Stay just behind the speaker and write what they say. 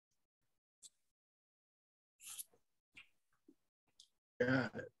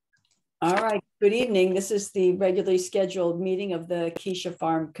Got it. All right, good evening. This is the regularly scheduled meeting of the Kycia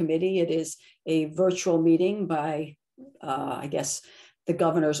Farm Committee. It is a virtual meeting by, I guess, the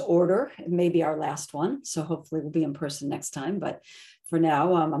governor's order. It may be our last one, so hopefully we'll be in person next time. But for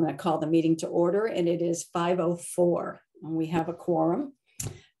now, I'm going to call the meeting to order, and it is 5:04. And we have a quorum.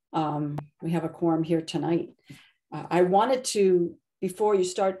 We have a quorum here tonight. I wanted to, before you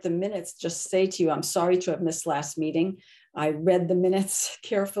start the minutes, just say to you, I'm sorry to have missed last meeting. I read the minutes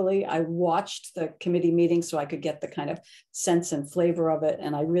carefully. I watched the committee meeting so I could get the kind of sense and flavor of it.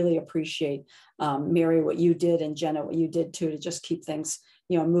 And I really appreciate, Mary, what you did, and Jenna, what you did too, to just keep things,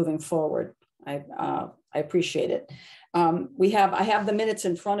 moving forward. I appreciate it. I have the minutes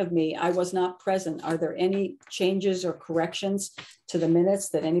in front of me. I was not present. Are there any changes or corrections to the minutes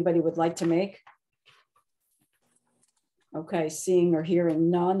that anybody would like to make? Okay, seeing or hearing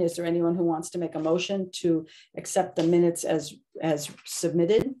none, is there anyone who wants to make a motion to accept the minutes as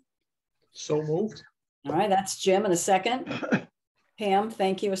submitted? So moved. All right, that's Jim, and a second. Pam,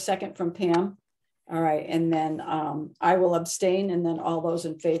 thank you. A second from Pam. All right, and then I will abstain, and then all those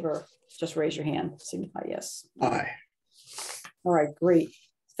in favor, just raise your hand. Signify yes. Aye. All right, great.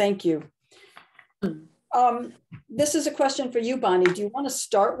 Thank you. This is a question for you, Bonnie. Do you want to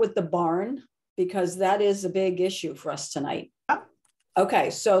start with the barn? Because that is a big issue for us tonight.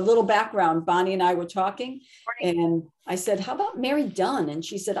 Okay, so a little background. Bonnie and I were talking, and I said, "How about Mary Dunn?" And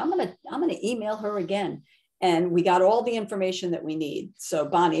she said, "I'm gonna email her again." And we got all the information that we need. So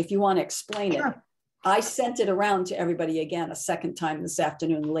Bonnie, if you want to explain it, I sent it around to everybody again a second time this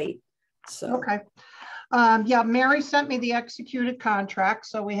afternoon late. So okay, yeah, Mary sent me the executed contract,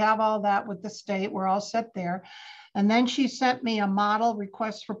 so we have all that with the state. We're all set there. And then she sent me a model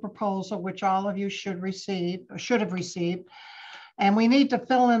request for proposal, which all of you should have received. And we need to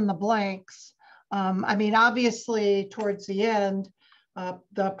fill in the blanks. I mean, obviously, towards the end,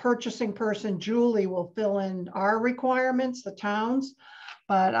 the purchasing person, Julie, will fill in our requirements, the towns,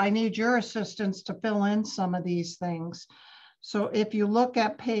 but I need your assistance to fill in some of these things. So if you look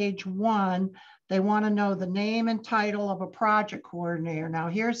at page 1, they want to know the name and title of a project coordinator. Now,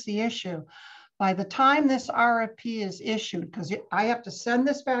 here's the issue. By the time this RFP is issued, because I have to send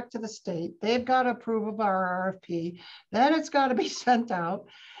this back to the state, they've got to approve of our RFP, then it's got to be sent out.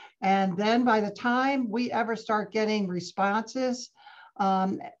 And then by the time we ever start getting responses,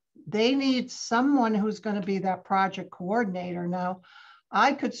 they need someone who's going to be that project coordinator. Now,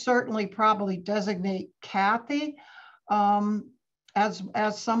 I could certainly probably designate Kathy as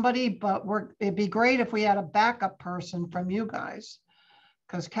somebody, but it'd be great if we had a backup person from you guys,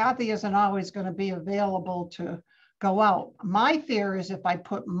 because Kathy isn't always going to be available to go out. My fear is if I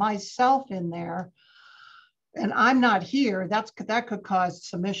put myself in there and I'm not here, that could cause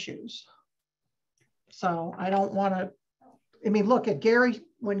some issues. So I don't want to, I mean, look at Gary,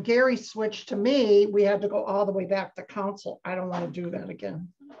 when Gary switched to me, we had to go all the way back to council. I don't want to do that again.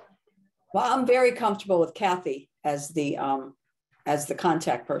 Well, I'm very comfortable with Kathy as the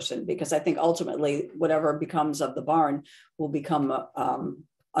contact person, because I think ultimately whatever becomes of the barn will become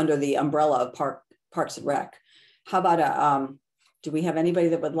under the umbrella of Parks and Rec. How about do we have anybody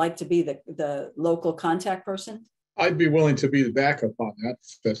that would like to be the local contact person? I'd be willing to be the backup on that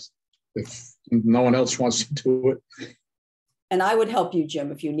if no one else wants to do it. And I would help you,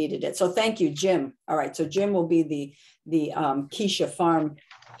 Jim, if you needed it. So thank you, Jim. All right, so Jim will be the Kycia Farm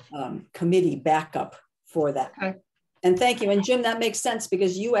Committee backup for that. Okay. And thank you. And Jim, that makes sense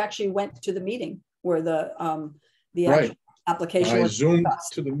because you actually went to the meeting where the Right. application I was zoomed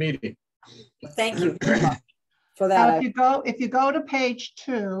discussed. to the meeting. Thank you very much for that. Now, if you go to page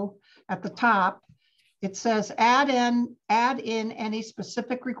 2 at the top, it says add in any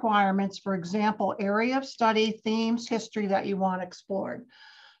specific requirements, for example, area of study, themes, history that you want explored.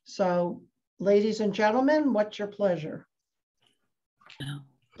 So, ladies and gentlemen, what's your pleasure?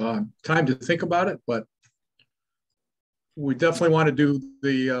 Time to think about it, but we definitely want to do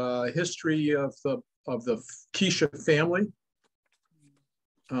the history of the Kycia family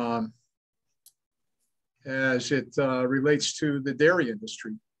as it relates to the dairy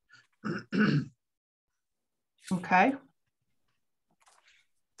industry. Okay.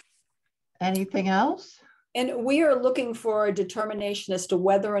 Anything else? And we are looking for a determination as to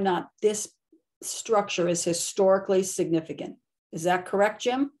whether or not this structure is historically significant. Is that correct,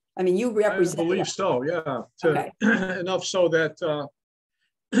 Jim? I mean, you represent. I believe so, yeah. Okay. Enough so that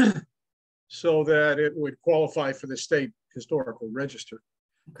it would qualify for the state historical register.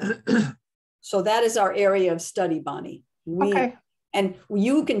 Okay. So that is our area of study, Bonnie. Okay. And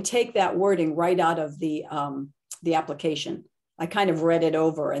you can take that wording right out of the application. I kind of read it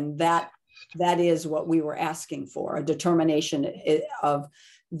over, and that that is what we were asking for, a determination of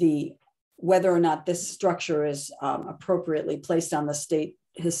whether or not this structure is appropriately placed on the state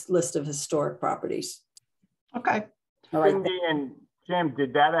list of historic properties. Okay. All right. Cindy and Jim,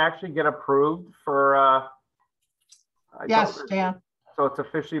 did that actually get approved for? Yes, Dan. So it's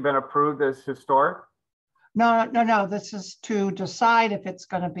officially been approved as historic? No. This is to decide if it's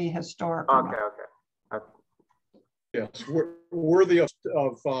going to be historic. Okay. Yes, worthy of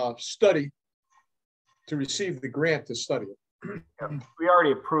study to receive the grant to study it. Yeah. We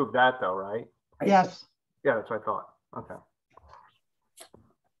already approved that though, right? Yes. Yeah, that's what I thought. Okay.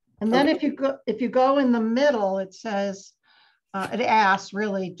 And then if you go in the middle, it says, it asks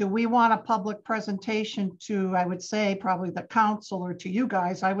really, do we want a public presentation to, I would say probably the council or to you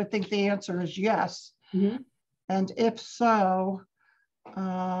guys? I would think the answer is yes. Mm-hmm. And if so,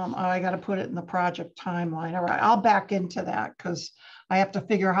 I got to put it in the project timeline. All right, I'll back into that because I have to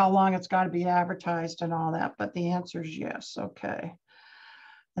figure how long it's got to be advertised and all that, but the answer is yes. Okay.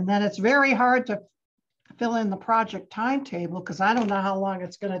 And then it's very hard to fill in the project timetable because I don't know how long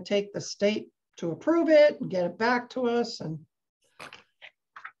it's going to take the state to approve it and get it back to us. And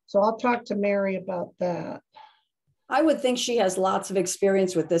so I'll talk to Mary about that. I would think she has lots of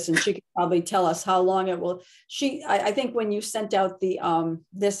experience with this, and she could probably tell us how long it will. I think when you sent out the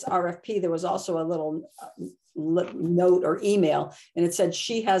this RFP, there was also a little note or email, and it said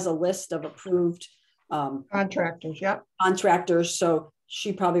she has a list of approved contractors. Yep. Contractors. So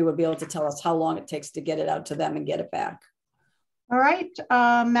she probably would be able to tell us how long it takes to get it out to them and get it back. All right,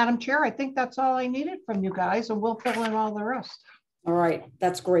 Madam Chair, I think that's all I needed from you guys, and we'll fill in all the rest. All right,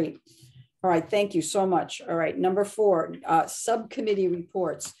 that's great. All right, thank you so much. All right, number 4, subcommittee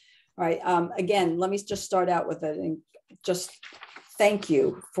reports. All right, again, let me just start out with just thank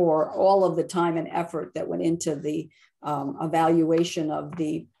you for all of the time and effort that went into the evaluation of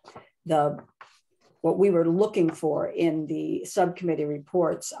what we were looking for in the subcommittee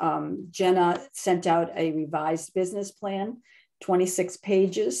reports. Jenna sent out a revised business plan, 26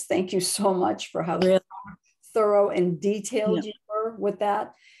 pages. Thank you so much for how thorough and detailed you were with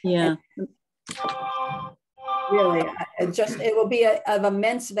that. Yeah. And really, it will be of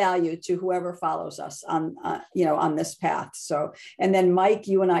immense value to whoever follows us on, on this path. So, and then Mike,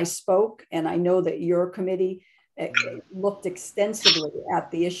 you and I spoke, and I know that your committee looked extensively at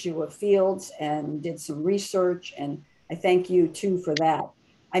the issue of fields and did some research, and I thank you too for that.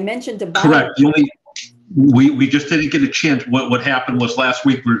 I mentioned to Bob. Correct. We just didn't get a chance. What happened was last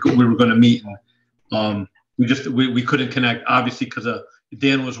week we were going to meet, and we couldn't connect, obviously, because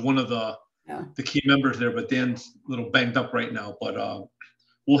Dan was one of the key members there, but Dan's a little banged up right now. But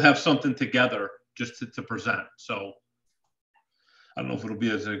we'll have something together just to present. So I don't know if it'll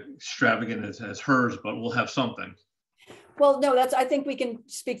be as extravagant as hers, but we'll have something. Well, no, I think we can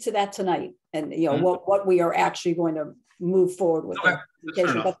speak to that tonight, and what we are actually going to move forward with.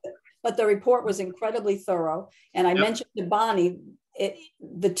 Okay. But the report was incredibly thorough, and I mentioned to Bonnie,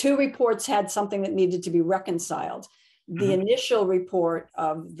 the 2 reports had something that needed to be reconciled. The initial report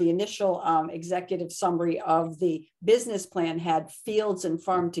of the initial executive summary of the business plan had fields and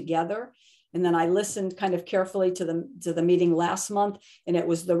farm together. And then I listened kind of carefully to the meeting last month, and it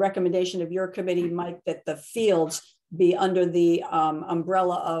was the recommendation of your committee, Mike, that the fields be under the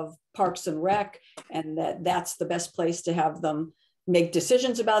umbrella of Parks and Rec, and that's the best place to have them make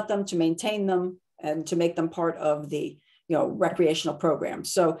decisions about them, to maintain them, and to make them part of the recreational program.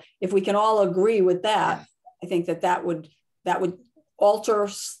 So if we can all agree with that, I think that would alter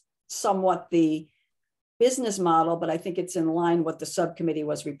somewhat the business model, but I think it's in line what the subcommittee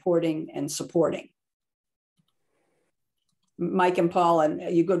was reporting and supporting. Mike and Paul, and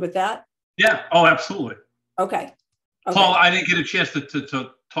are you good with that? Yeah. Oh, absolutely. Okay. Paul, I didn't get a chance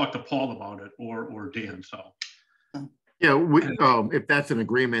to talk to Paul about it or Dan. So. Yeah, if that's an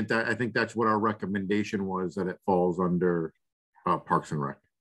agreement, I think that's what our recommendation was, that it falls under Parks and Rec.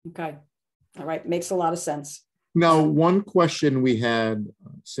 Okay. All right. Makes a lot of sense. Now, one question we had,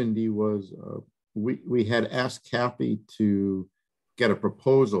 Cindy, was we had asked Kathy to get a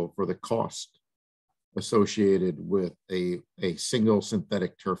proposal for the cost associated with a single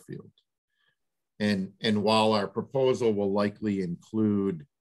synthetic turf field. And while our proposal will likely include,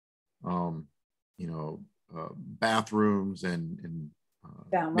 bathrooms and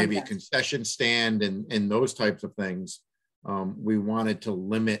maybe a concession stand and those types of things, we wanted to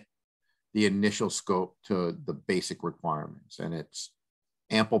limit the initial scope to the basic requirements, and it's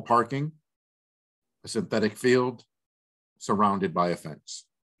ample parking, a synthetic field surrounded by a fence.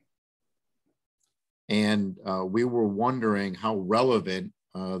 And we were wondering how relevant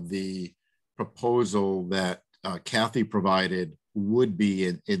the proposal that Kathy provided would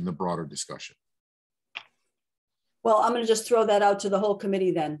be in the broader discussion. Well, I'm going to just throw that out to the whole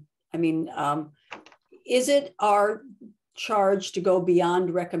committee then. I mean, is it our charge to go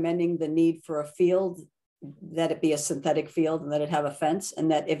beyond recommending the need for a field, that it be a synthetic field and that it have a fence,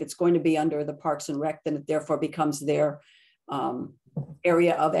 and that if it's going to be under the Parks and Rec, then it therefore becomes their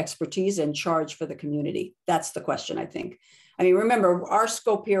area of expertise and charge for the community? That's the question, I think. I mean, remember, our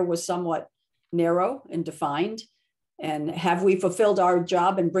scope here was somewhat narrow and defined. And have we fulfilled our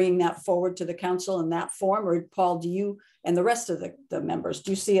job in bringing that forward to the council in that form? Or Paul, do you and the rest of the members,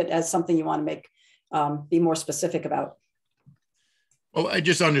 do you see it as something you want to make, be more specific about? Well, I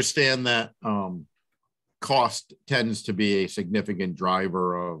just understand that cost tends to be a significant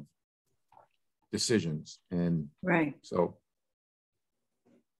driver of decisions. And right. So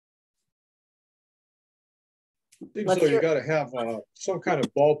so you got to have some kind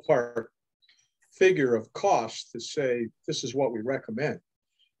of ballpark figure of cost to say this is what we recommend,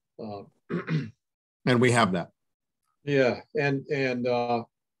 and we have that. Yeah, and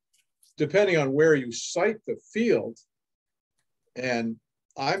depending on where you site the field, and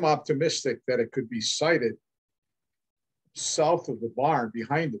I'm optimistic that it could be sited south of the barn,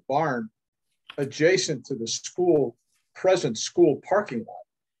 behind the barn, adjacent to the present school parking lot,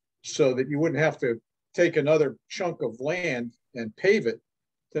 so that you wouldn't have to take another chunk of land and pave it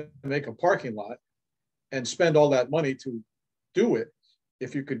to make a parking lot and spend all that money to do it.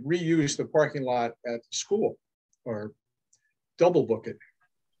 If you could reuse the parking lot at the school or double book it.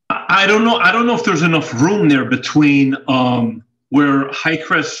 I don't know. I don't know if there's enough room there between where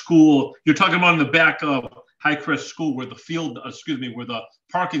Highcrest School, you're talking about in the back of Highcrest School, where the field, where the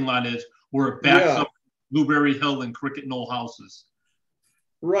parking lot is, where it backs up Blueberry Hill and Cricket Knoll houses.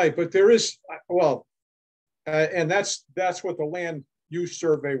 Right, but there is, well, and that's what the land use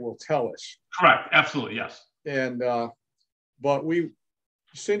survey will tell us. Correct, absolutely, yes. And, but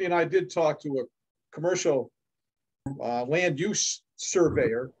Cindy and I did talk to a commercial land use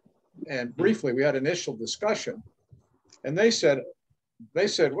surveyor, and briefly we had initial discussion, and they said,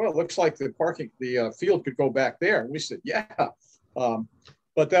 well, it looks like the field could go back there. And we said, yeah,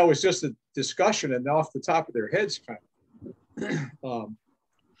 but that was just a discussion and off the top of their heads kind of.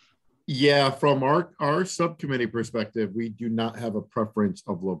 Yeah, from our subcommittee perspective, we do not have a preference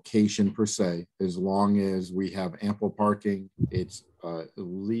of location per se, as long as we have ample parking. It's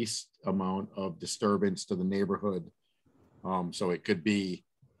least amount of disturbance to the neighborhood. So it could be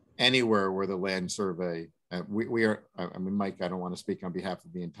anywhere where the land survey, we are, I mean, Mike, I don't want to speak on behalf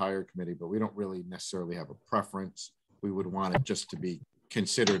of the entire committee, but we don't really necessarily have a preference. We would want it just to be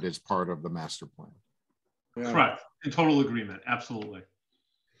considered as part of the master plan. Yeah. Correct, in total agreement, absolutely.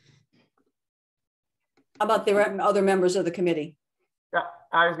 How about the other members of the committee? Yeah,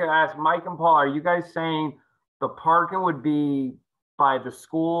 I was going to ask Mike and Paul, are you guys saying the parking would be by the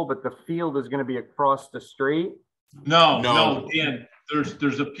school, but the field is going to be across the street? No, Dan,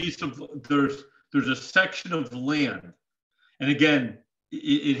 there's a piece of, there's a section of land. And again,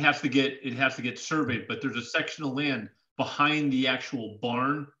 it has to get surveyed, but there's a section of land behind the actual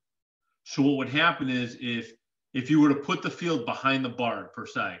barn. So what would happen is if you were to put the field behind the barn per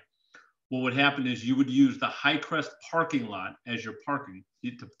se, what would happen is you would use the Highcrest parking lot as your parking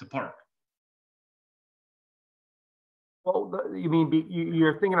to park. Well, you mean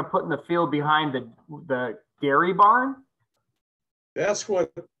you're thinking of putting the field behind the dairy barn? That's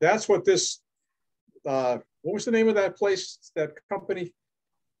what this. What was the name of that place? That company?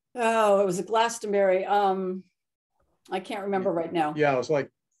 Oh, it was a Glastonbury. I can't remember right now. Yeah, it was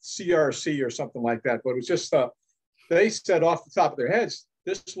like CRC or something like that. But it was just they said off the top of their heads,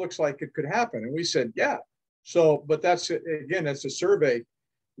 this looks like it could happen. And we said, yeah. So, but that's, again, that's a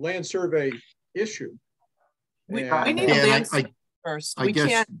land survey issue. We need a land survey first. We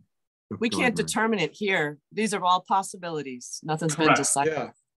can't determine it here. These are all possibilities. Nothing's been decided. Yeah.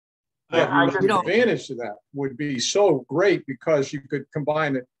 The advantage to that would be so great because you could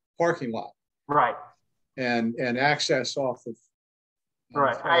combine the parking lot. Right. And access off of.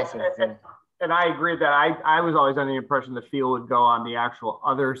 Right. And I agree that I was always under the impression the field would go on the actual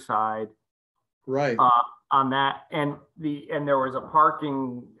other side. Right. On that. And there was a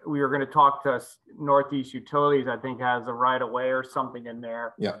parking, we were going to talk to Northeast Utilities, I think has a right of way or something in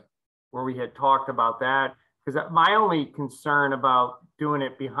there. Yeah. Where we had talked about that. Because my only concern about doing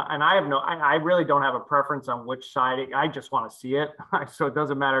it behind, and I really don't have a preference on which side, I just want to see it. So it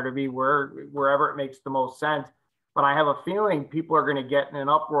doesn't matter to me wherever it makes the most sense. But I have a feeling people are going to get in an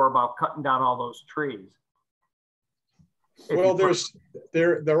uproar about cutting down all those trees. Well, there is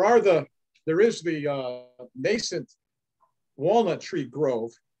the nascent walnut tree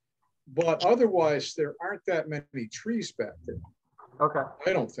grove, but otherwise there aren't that many trees back there. Okay.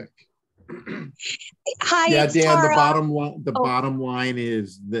 I don't think. Hi, yeah, it's Dan, Tara. the bottom line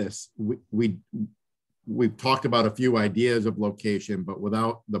is this. We've talked about a few ideas of location, but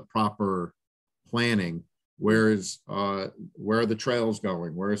without the proper planning, where are the trails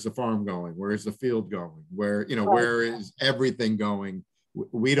going? Where is the farm going? Where is the field going? Where, you know, where is everything going?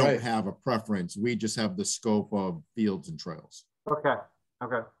 We don't have a preference. We just have the scope of fields and trails. Okay.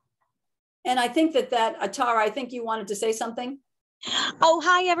 Okay. And I think that Tara, I think you wanted to say something. Oh,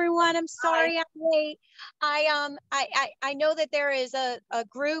 hi everyone. I'm sorry I'm late. I know that there is a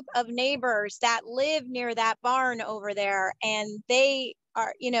group of neighbors that live near that barn over there, and they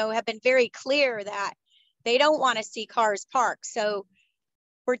are, you know, have been very clear that they don't want to see cars parked. So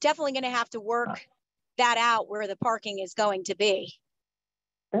we're definitely going to have to work that out where the parking is going to be.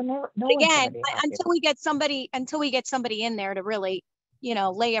 Again, until we get somebody in there to really, you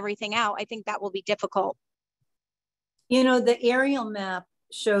know, lay everything out, I think that will be difficult. You know, the aerial map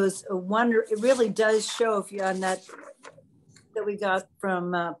shows a wonder. It really does show, if you're on that we got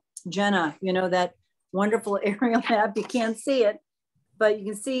from Jenna, you know, that wonderful aerial map. You can't see it, but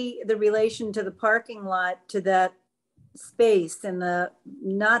you can see the relation to the parking lot, to that space, and the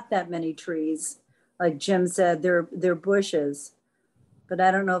not that many trees. Like Jim said, they're bushes, but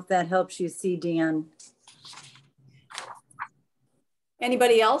I don't know if that helps you see, Dan.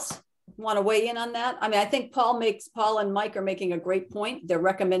 Anybody else want to weigh in on that? I mean, I think Paul and Mike are making a great point. They're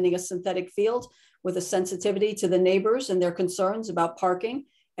recommending a synthetic field with a sensitivity to the neighbors and their concerns about parking,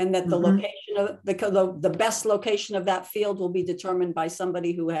 and that the location of the best location of that field will be determined by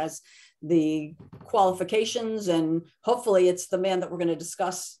somebody who has the qualifications, and hopefully it's the man that we're going to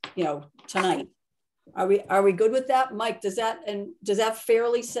discuss, you know, tonight. Are we good with that, Mike? Does that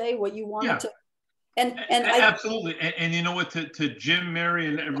fairly say what you wanted to? And absolutely. And you know what, to Jim, Mary,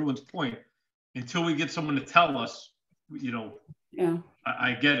 and everyone's point, until we get someone to tell us, you know,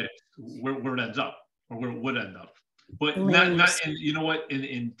 I get it, where it ends up, or where it would end up. But not and you know what,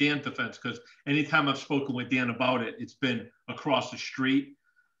 in Dan's defense, because anytime I've spoken with Dan about it, it's been across the street.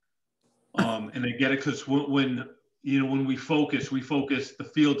 And I get it, because when we focus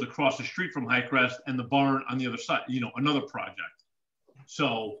the fields across the street from Highcrest and the barn on the other side, you know, another project.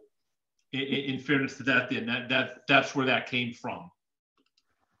 So in fairness to that, then that's where that came from.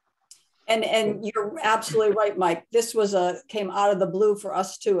 And you're absolutely right, Mike. This came out of the blue for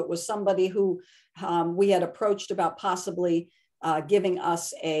us too. It was somebody who we had approached about possibly giving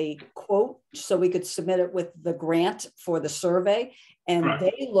us a quote so we could submit it with the grant for the survey. And Correct.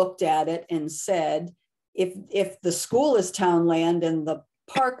 They looked at it and said, if the school is town land and the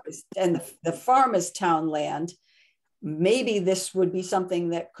park and the farm is town land, maybe this would be something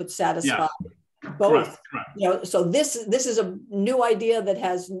that could satisfy both. Correct. You know, so this is a new idea that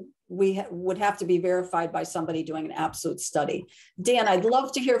would have to be verified by somebody doing an absolute study. Dan, I'd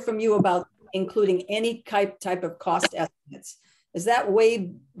love to hear from you about including any type of cost estimates. Is that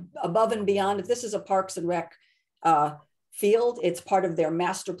way above and beyond? If this is a Parks and Rec field, it's part of their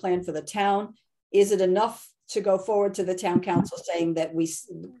master plan for the town. Is it enough to go forward to the town council saying that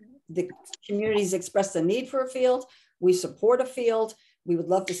the community's expressed the need for a field, we support a field, we would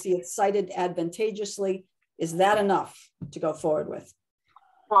love to see it sited advantageously? Is that enough to go forward with?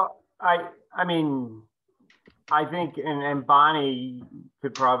 Well, I mean, I think, and Bonnie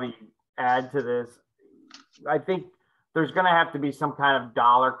could probably add to this, I think there's going to have to be some kind of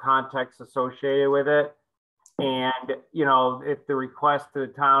dollar context associated with it. And, you know, if the request to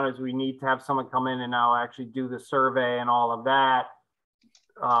the town is we need to have someone come in and now actually do the survey and all of that,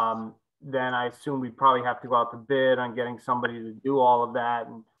 then I assume we'd probably have to go out to bid on getting somebody to do all of that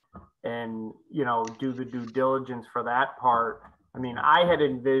and you know, do the due diligence for that part. I mean, I had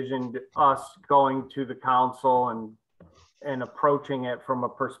envisioned us going to the council and approaching it from a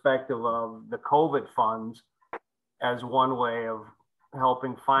perspective of the COVID funds as one way of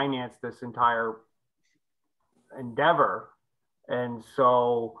helping finance this entire endeavor. And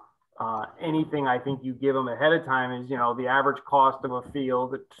so anything I think you give them ahead of time is, you know, the average cost of a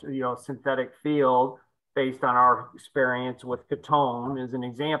field, you know, synthetic field, based on our experience with Catone as an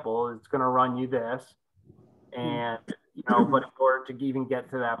example, it's going to run you this. And, you know, but in order to even get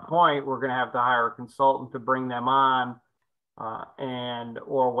to that point, we're going to have to hire a consultant to bring them on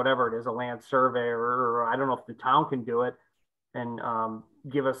or whatever it is, a land surveyor, or I don't know if the town can do it, and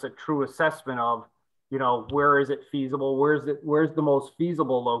give us a true assessment of, you know, where is it feasible? Where's the most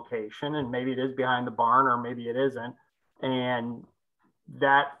feasible location? And maybe it is behind the barn, or maybe it isn't. And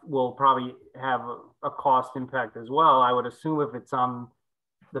that will probably have a cost impact as well. I would assume if it's on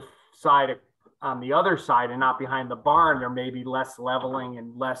the side, on the other side and not behind the barn, there may be less leveling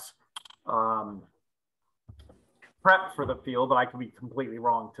and less prepped for the field, but I could be completely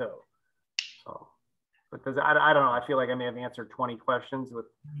wrong too. So, but I don't know. I feel like I may have answered 20 questions with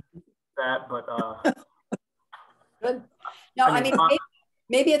that, but good. No, I mean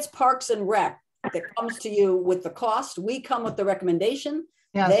maybe it's Parks and Rec that comes to you with the cost. We come with the recommendation.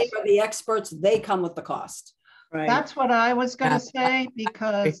 Yes. They are the experts. They come with the cost. Right. That's what I was going to say,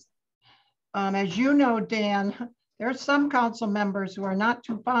 because as you know, Dan, there's some council members who are not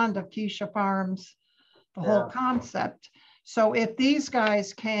too fond of Kycia Farms, the whole concept. So if these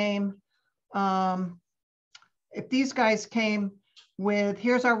guys came, with,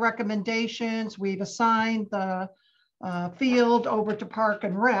 here's our recommendations, we've assigned the field over to Park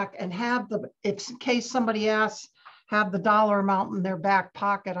and Rec, and have the, if in case somebody asks, have the dollar amount in their back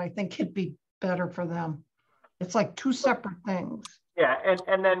pocket, I think it'd be better for them. It's like two separate things. Yeah,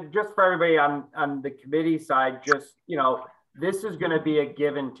 and then just for everybody on the committee side, just, you know, this is going to be a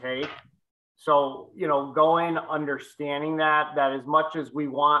give and take. So, you know, going, understanding that as much as we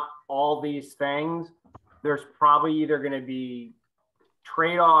want all these things, there's probably either going to be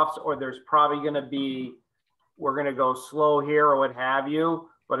trade-offs, or there's probably going to be, we're going to go slow here or what have you.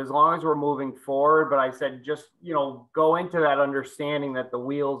 But as long as we're moving forward, but I said, just, you know, go into that understanding that the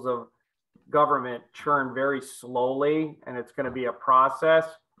wheels of government churn very slowly, and it's going to be a process.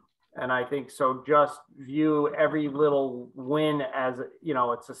 And I think so, just view every little win as, you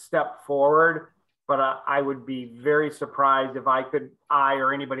know, it's a step forward. But I would be very surprised if I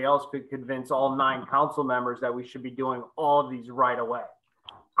or anybody else could convince all 9 council members that we should be doing all of these right away.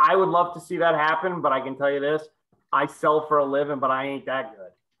 I would love to see that happen, but I can tell you this, I sell for a living, but I ain't that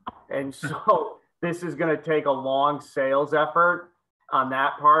good. And so this is going to take a long sales effort on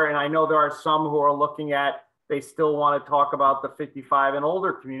that part. And I know there are some who are looking at, they still want to talk about the 55 and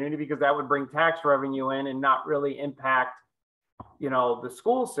older community, because that would bring tax revenue in and not really impact, you know, the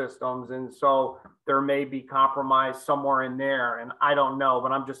school systems. And so there may be compromise somewhere in there. And I don't know,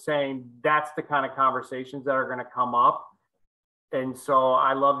 but I'm just saying that's the kind of conversations that are going to come up. And so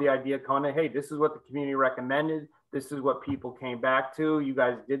I love the idea of coming, hey, this is what the community recommended. This is what people came back to. You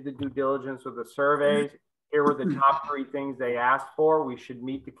guys did the due diligence with the surveys. Here were the top 3 things they asked for. We should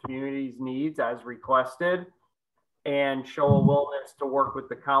meet the community's needs as requested, and show a willingness to work with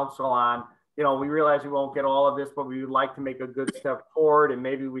the council on, you know, we realize we won't get all of this, but we would like to make a good step forward. And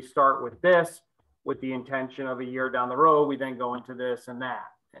maybe we start with this with the intention of a year down the road, we then go into this and that.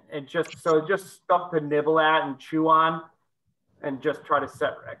 And just stuff to nibble at and chew on, and just try to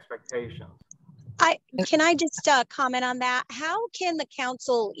set expectations. Can I just comment on that? How can the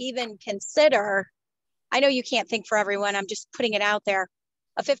council even consider, I know you can't think for everyone, I'm just putting it out there,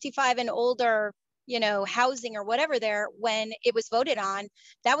 a 55 and older, you know, housing or whatever there, when it was voted on,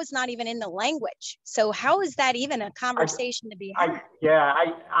 that was not even in the language. So how is that even a conversation to be had?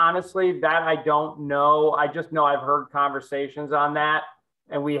 I honestly, that I don't know. I just know I've heard conversations on that.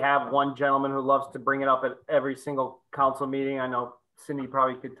 And we have one gentleman who loves to bring it up at every single council meeting. I know Cindy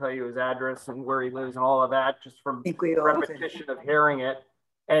probably could tell you his address and where he lives and all of that, just from repetition of hearing it.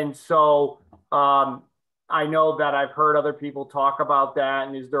 And so I know that I've heard other people talk about that,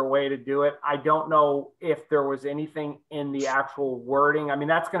 and is there a way to do it? I don't know if there was anything in the actual wording. I mean,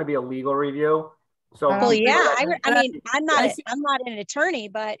 that's going to be a legal review. So, well, yeah, I mean, I'm not an attorney,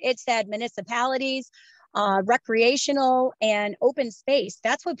 but it said municipalities, recreational and open space.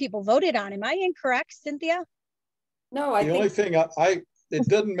 That's what people voted on. Am I incorrect, Cynthia? No, the only thing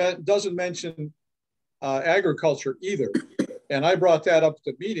it doesn't mention agriculture either. And I brought that up at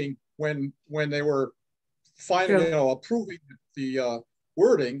the meeting when they were finally, you know, approving the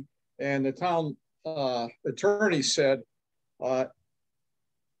wording, and the town attorney said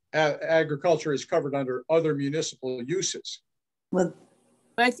agriculture is covered under other municipal uses. Well,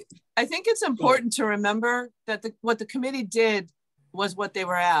 I think it's important to remember that what the committee did was what they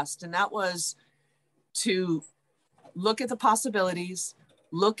were asked, and that was to look at the possibilities,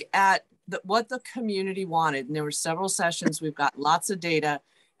 look at what the community wanted. And there were several sessions, we've got lots of data,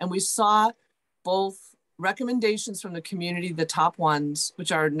 and we saw both recommendations from the community, the top ones,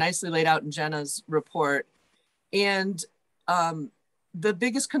 which are nicely laid out in Jenna's report, and the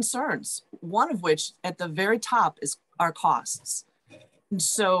biggest concerns, one of which at the very top is our costs. And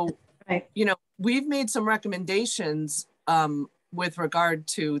so, you know, we've made some recommendations with regard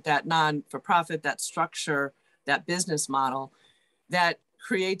to that non-for-profit, that structure, that business model that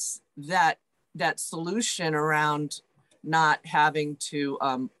creates that solution around not having to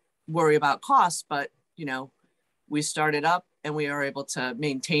worry about costs, but, you know, we started up and we are able to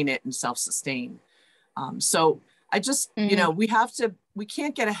maintain it and self-sustain. So I just, you know, we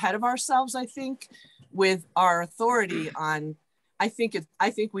can't get ahead of ourselves, I think, with our authority on, I think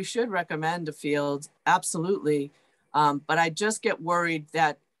we should recommend a field, absolutely. But I just get worried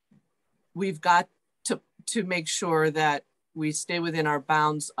that we've got to make sure that we stay within our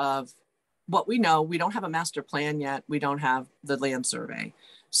bounds of what we know. We don't have a master plan yet. We don't have the land survey.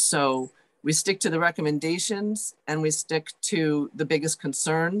 So we stick to the recommendations and we stick to the biggest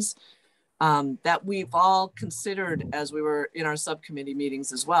concerns that we've all considered as we were in our subcommittee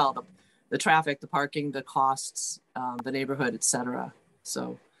meetings as well. The traffic, the parking, the costs, the neighborhood, et cetera.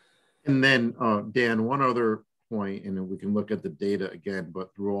 So. And then Dan, one other point, and then we can look at the data again,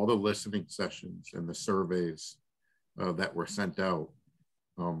 but through all the listening sessions and the surveys that were sent out,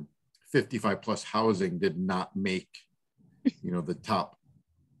 55 plus housing did not make, the top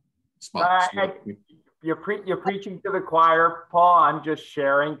spots. You're preaching to the choir, Paul. I'm just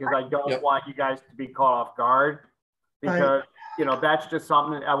sharing because I don't want you guys to be caught off guard, because that's just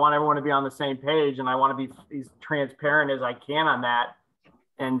something I want everyone to be on the same page, and I want to be as transparent as I can on that.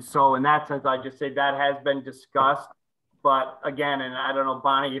 And so in that sense, I just say that has been discussed, but again, and I don't know,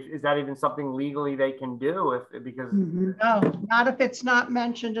 Bonnie, is that even something legally they can do because no, not if it's not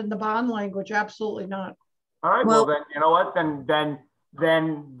mentioned in the bond language. Absolutely not. All right, well then, you know what,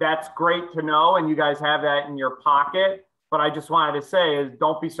 then that's great to know, and you guys have that in your pocket. But I just wanted to say is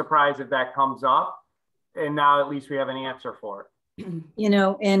don't be surprised if that comes up, and now at least we have an answer for it. And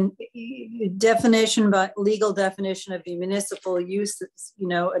legal definition of the municipal use,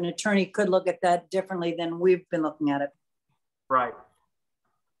 an attorney could look at that differently than we've been looking at it. Right.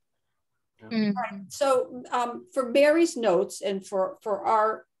 Right. So for Mary's notes and for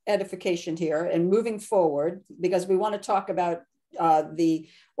our edification here and moving forward, because we want to talk about the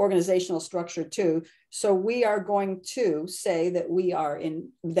organizational structure too. So we are going to say that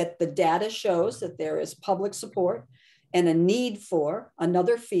that the data shows that there is public support and a need for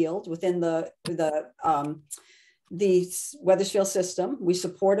another field within the Wethersfield system. We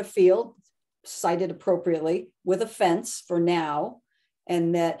support a field sited appropriately with a fence for now,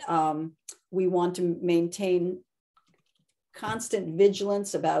 and that we want to maintain constant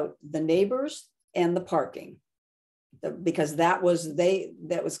vigilance about the neighbors and the parking, because that was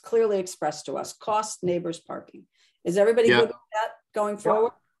clearly expressed to us. Cost, neighbors, parking. Is everybody good with that going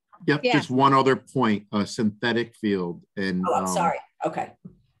forward? Yep. Just one other point, a synthetic field. And I'm sorry. Okay.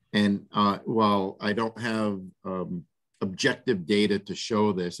 And while I don't have objective data to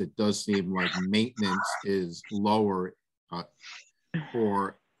show this, it does seem like maintenance is lower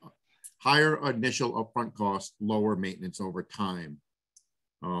for higher initial upfront cost, lower maintenance over time.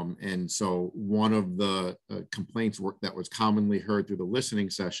 And so one of the complaints that was commonly heard through the listening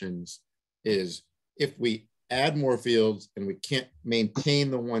sessions is if we add more fields and we can't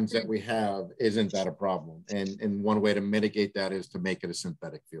maintain the ones that we have, isn't that a problem? And one way to mitigate that is to make it a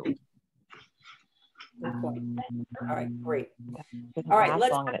synthetic field. Good point. All right, great. All right,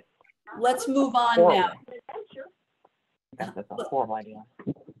 let's move on now. That's a horrible idea.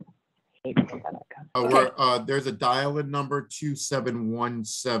 There's a dial-in number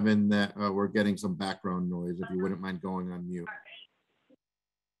 2717 that we're getting some background noise. If you wouldn't mind going on mute.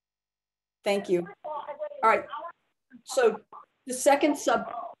 Thank you. All right. So the second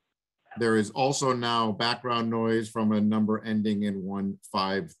There is also now background noise from a number ending in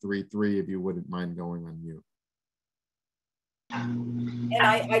 1533. If you wouldn't mind going on mute. And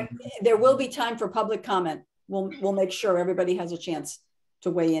there will be time for public comment. We'll make sure everybody has a chance to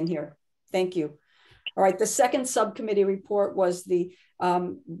weigh in here. Thank you. All right, the second subcommittee report was the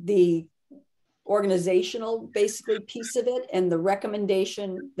organizational basically piece of it, and the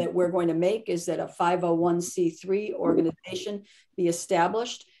recommendation that we're going to make is that a 501c3 organization be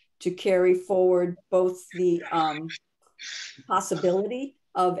established to carry forward both the possibility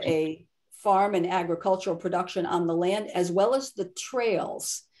of a farm and agricultural production on the land, as well as the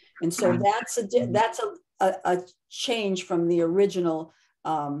trails. And so that's a change from the original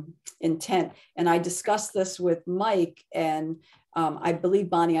intent. And I discussed this with Mike, and I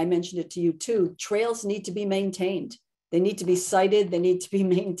believe, Bonnie, I mentioned it to you too. Trails need to be maintained. They need to be sited. They need to be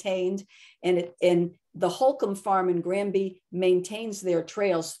maintained. And the Holcomb Farm in Granby maintains their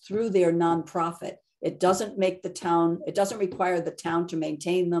trails through their nonprofit. It doesn't make the town, it doesn't require the town to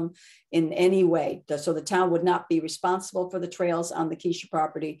maintain them in any way. So the town would not be responsible for the trails on the Kycia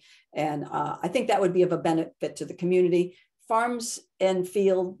property. And I think that would be of a benefit to the community. Farms and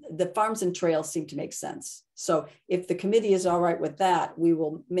trails seem to make sense. So if the committee is all right with that, we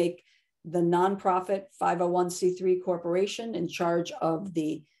will make the nonprofit 501c3 corporation in charge of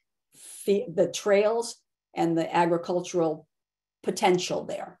the trails and the agricultural potential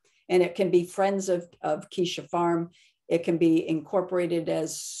there. And it can be Friends of Kycia Farm. It can be incorporated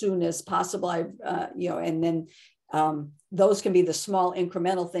as soon as possible. And then Those can be the small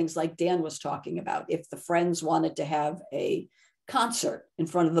incremental things like Dan was talking about. If the Friends wanted to have a concert in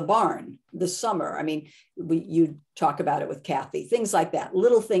front of the barn this summer, I mean, you talk about it with Kathy, things like that.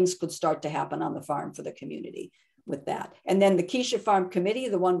 Little things could start to happen on the farm for the community with that. And then the Kycia Farm Committee,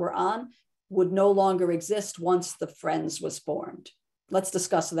 the one we're on, would no longer exist once the Friends was formed. Let's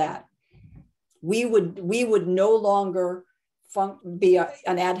discuss that. We would no longer be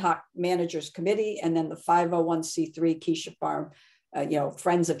an ad hoc managers committee, and then the 501c3 Kycia Farm,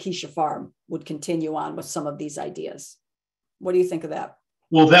 Friends of Kycia Farm would continue on with some of these ideas. What do you think of that?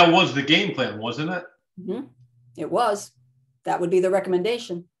 Well, that was the game plan, wasn't it? Mm-hmm. It was. That would be the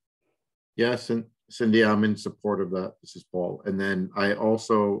recommendation. Yes, and Cindy, I'm in support of that. This is Paul. And then I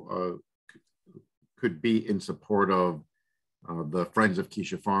also could be in support of the Friends of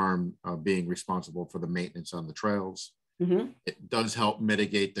Kycia Farm being responsible for the maintenance on the trails. Mm-hmm. It does help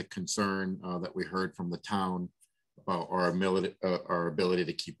mitigate the concern that we heard from the town about our ability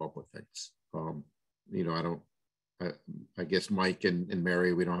to keep up with things. I guess Mike and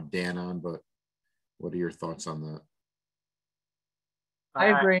Mary, we don't have Dan on, but what are your thoughts on that? I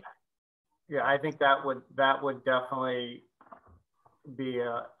agree. Yeah, I think that would definitely be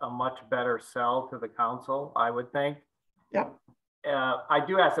a much better sell to the council, I would think. Yep. I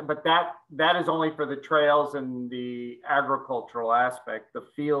do ask it, but that is only for the trails and the agricultural aspect. The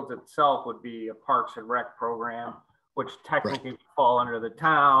fields itself would be a Parks and Rec program, which technically fall under the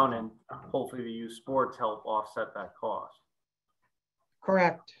town, and hopefully the youth sports help offset that cost.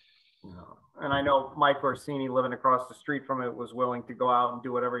 Correct. And I know Mike Orsini, living across the street from it, was willing to go out and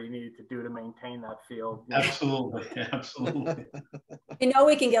do whatever you needed to do to maintain that field. Absolutely, absolutely.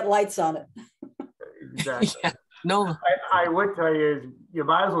 We can get lights on it. Exactly. Yeah. No, I would tell you is you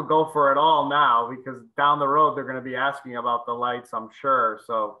might as well go for it all now, because down the road they're going to be asking about the lights, I'm sure.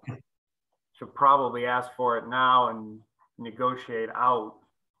 So should probably ask for it now and negotiate out.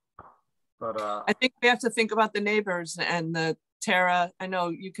 But I think we have to think about the neighbors and Tara, I know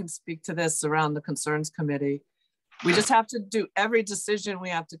you can speak to this around the concerns committee. We just have to do every decision. We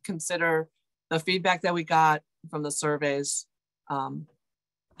have to consider the feedback that we got from the surveys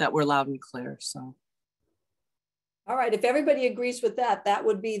that were loud and clear. So. All right, if everybody agrees with that, that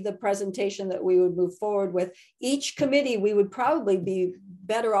would be the presentation that we would move forward with. Each committee, we would probably be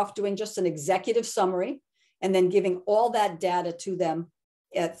better off doing just an executive summary and then giving all that data to them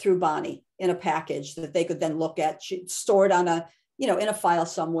through Bonnie in a package that they could then look at, stored on in a file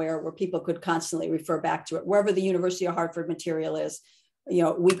somewhere where people could constantly refer back to it. Wherever the University of Hartford material is,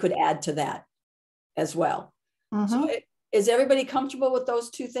 we could add to that as well. Mm-hmm. So is everybody comfortable with those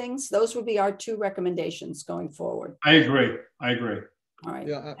two things? Those would be our two recommendations going forward. I agree. All right.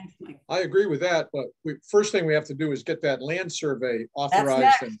 Yeah, I agree with that. But first thing we have to do is get that land survey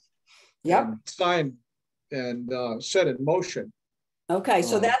authorized and signed and set in motion. Okay,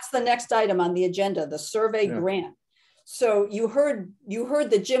 so that's the next item on the agenda, the survey grant. So you heard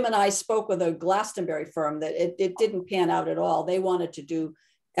that Jim and I spoke with a Glastonbury firm that it didn't pan out at all. They wanted to do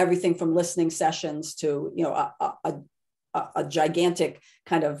everything from listening sessions to a gigantic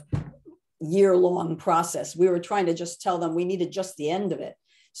kind of year-long process. We were trying to just tell them we needed just the end of it.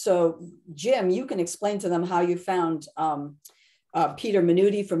 So Jim, you can explain to them how you found Peter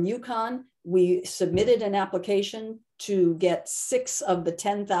Minuti from UConn. We submitted an application to get 6 of the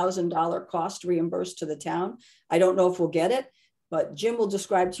 $10,000 cost reimbursed to the town. I don't know if we'll get it, but Jim will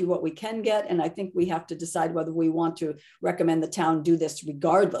describe to you what we can get. And I think we have to decide whether we want to recommend the town do this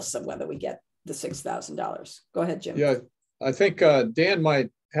regardless of whether we get the $6,000. Go ahead, Jim. Yeah, I think Dan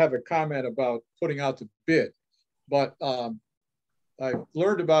might have a comment about putting out the bid, but I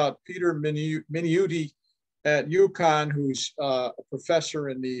learned about Peter Minuti at UConn, who's a professor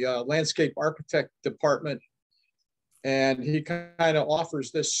in the landscape architect department. And he kind of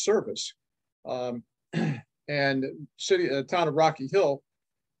offers this service. And town of Rocky Hill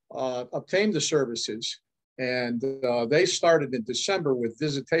obtained the services, and they started in December with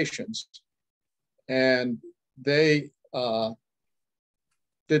visitations. And they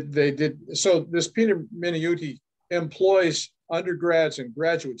did so. This Peter Minuti employs undergrads and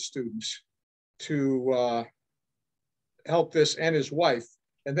graduate students to help this, and his wife,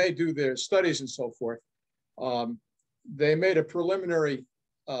 and they do their studies and so forth. They made a preliminary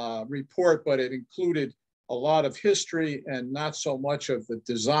report, but it included a lot of history and not so much of the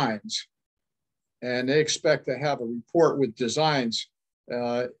designs. And they expect to have a report with designs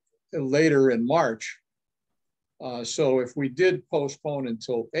later in March. So if we did postpone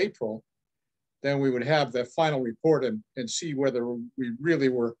until April, then we would have the final report and see whether we really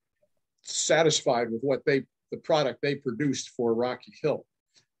were satisfied with what the product they produced for Rocky Hill.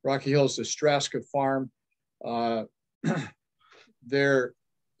 Rocky Hill is the Straska farm. They're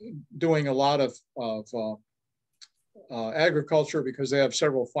doing a lot of agriculture because they have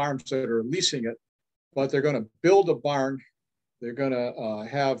several farms that are leasing it, but they're going to build a barn. They're going to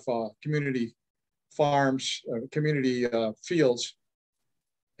have community farms, community fields,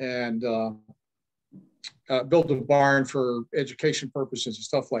 and build a barn for education purposes and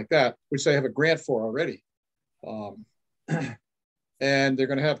stuff like that, which they have a grant for already. And they're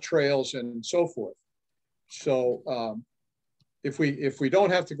going to have trails and so forth. So if we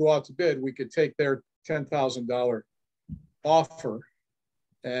don't have to go out to bid, we could take their $10,000 offer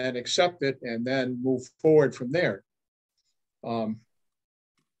and accept it and then move forward from there. But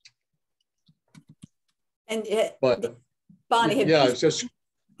Bonnie, yeah, it's just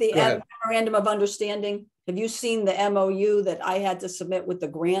the memorandum of understanding. Have you seen the MOU that I had to submit with the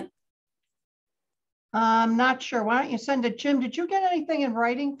grant? I'm not sure. Why don't you send it, Jim? Did you get anything in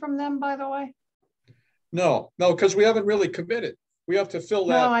writing from them, by the way? No, because we haven't really committed. We have to fill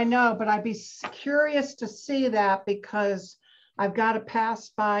that. No, I know, but I'd be curious to see that because I've got to pass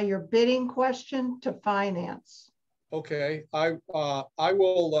by your bidding question to finance. Okay, I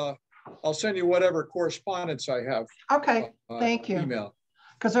will. I'll send you whatever correspondence I have. Okay, thank you. Email.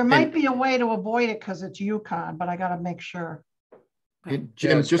 Because there might be a way to avoid it because it's UConn, but I got to make sure. And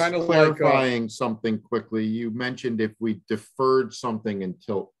Jim, yeah, just clarifying something quickly. You mentioned if we deferred something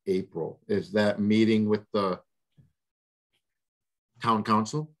until April, is that meeting with the town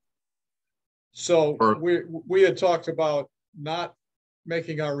council? So we had talked about not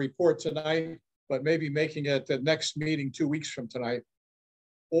making our report tonight, but maybe making it the next meeting 2 weeks from tonight,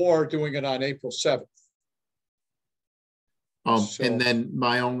 or doing it on April 7th. And then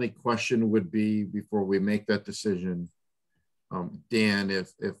my only question would be, before we make that decision, Dan,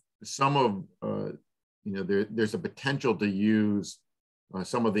 if some of, there's a potential to use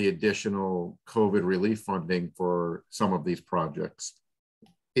some of the additional COVID relief funding for some of these projects.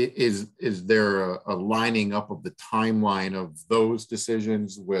 Is there a lining up of the timeline of those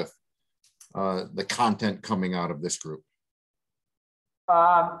decisions with the content coming out of this group?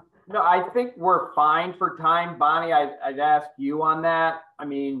 No, I think we're fine for time. Bonnie, I'd ask you on that. I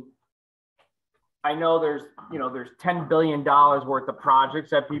mean, I know there's $10 billion worth of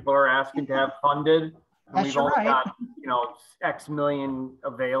projects that people are asking to have funded. And we've only got, X million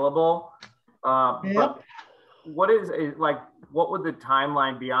available. But what would the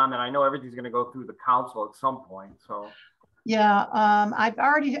timeline be on that? I know everything's going to go through the council at some point. So, yeah, I've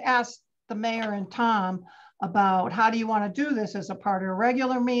already asked the mayor and Tom about how do you want to do this as a part of a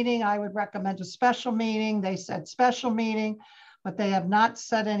regular meeting. I would recommend a special meeting. They said special meeting, but they have not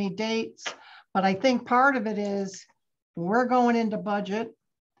set any dates. But I think part of it is we're going into budget.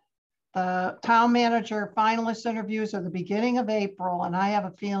 The town manager finalist interviews are the beginning of April, and I have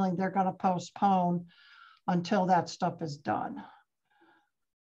a feeling they're going to postpone until that stuff is done.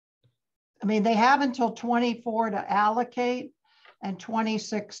 I mean, they have until 24 to allocate and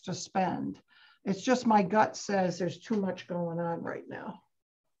 26 to spend. It's just my gut says there's too much going on right now.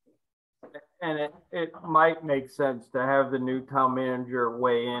 And it might make sense to have the new town manager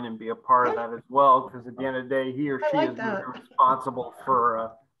weigh in and be a part of that as well, because at the end of the day, he or she is responsible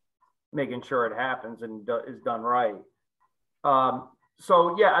for making sure it happens and is done right.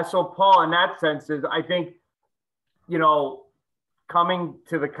 So Paul, in that sense, is I think, coming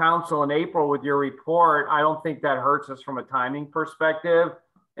to the council in April with your report, I don't think that hurts us from a timing perspective.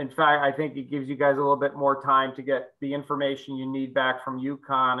 In fact, I think it gives you guys a little bit more time to get the information you need back from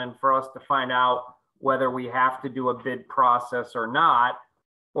UConn and for us to find out whether we have to do a bid process or not,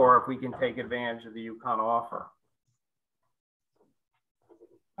 or if we can take advantage of the UConn offer.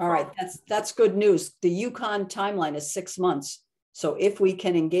 All right, that's good news. The UConn timeline is 6 months. So if we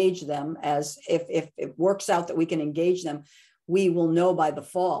can engage them, if it works out that we can engage them, we will know by the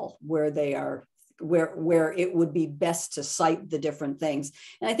fall where they are, where it would be best to cite the different things.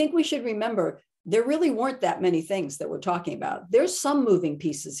 And I think we should remember there really weren't that many things that we're talking about. There's some moving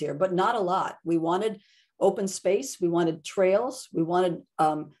pieces here, but not a lot. We wanted open space, we wanted trails, we wanted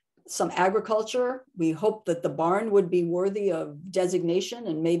some agriculture. We hoped that the barn would be worthy of designation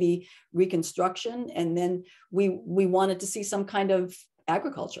and maybe reconstruction. And then we wanted to see some kind of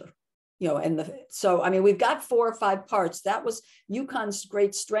agriculture. So, I mean, we've got 4 or 5 parts. That was UConn's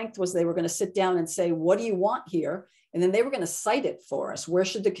great strength, was they were going to sit down and say, what do you want here? And then they were going to cite it for us. Where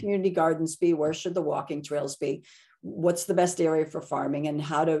should the community gardens be? Where should the walking trails be? What's the best area for farming, and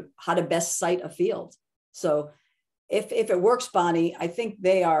how to best site a field? So if it works, Bonnie, I think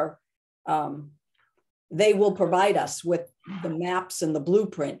they will provide us with the maps and the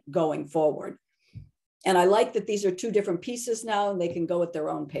blueprint going forward. And I like that these are 2 different pieces now, and they can go at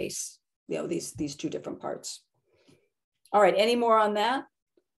their own pace. these two different parts. All right, any more on that?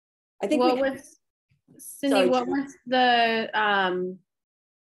 I think what was Cindy? Sorry, what was the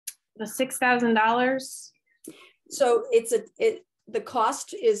 $6,000? So the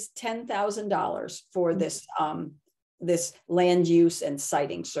cost is $10,000 for this this land use and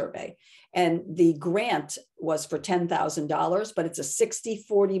siting survey, and the grant was for $10,000, but it's a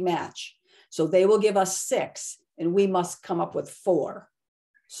 60-40 match. So they will give us 6, and we must come up with 4.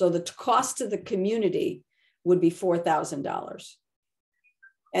 So the cost to the community would be $4,000.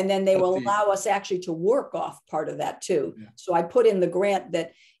 And then they will allow us actually to work off part of that too. Yeah. So I put in the grant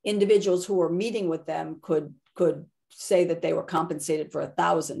that individuals who were meeting with them could say that they were compensated for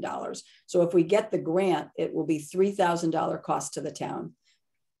 $1,000. So if we get the grant, it will be $3,000 cost to the town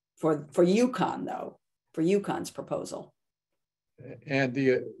for Yukon though, for Yukon's proposal. And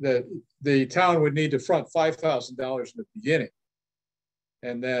the town would need to front $5,000 in the beginning,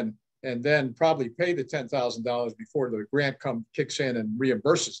 and then probably pay the $10,000 before the grant kicks in and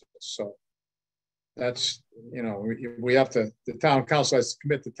reimburses us. So that's, we have to, the town council has to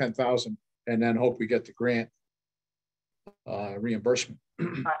commit to $10,000 and then hope we get the grant reimbursement.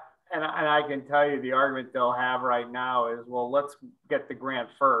 And I can tell you the argument they'll have right now is, well, let's get the grant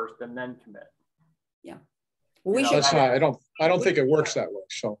first and then commit. Yeah. We should. That's not, I don't think it works that way.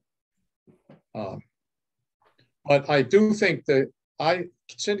 So, but I do think that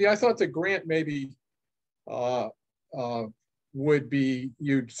Cindy, I thought the grant maybe would be,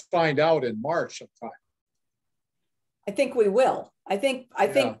 you'd find out in March sometime. I think we will. I think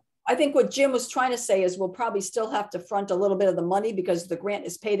what Jim was trying to say is we'll probably still have to front a little bit of the money because the grant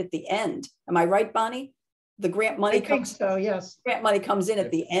is paid at the end. Am I right, Bonnie? The grant money comes. So yes. Grant money comes in at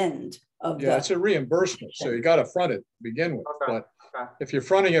the end of the. Yeah, it's a reimbursement, so you got to front it to begin with. Okay. But if you're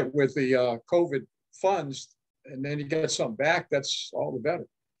fronting it with the COVID funds and then you get some back, that's all the better.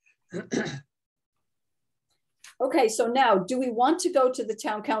 Okay, so now, do we want to go to the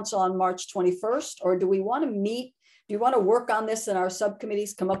town council on March 21st, or do we want to meet? Do you want to work on this in our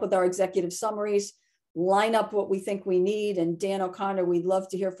subcommittees, come up with our executive summaries, line up what we think we need? And Dan O'Connor, we'd love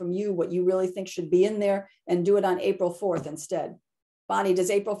to hear from you what you really think should be in there, and do it on April 4th instead. Bonnie,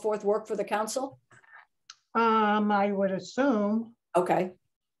 does April 4th work for the council? I would assume. Okay.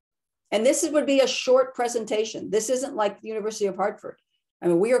 And this would be a short presentation. This isn't like the University of Hartford. I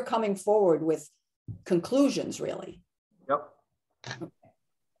mean, we are coming forward with conclusions, really. Yep. Okay.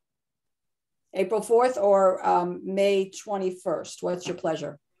 April 4th or May 21st? What's your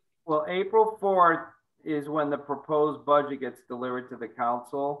pleasure? Well, April 4th is when the proposed budget gets delivered to the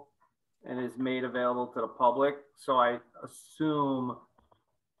council and is made available to the public. So I assume,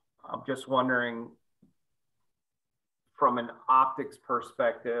 I'm just wondering, from an optics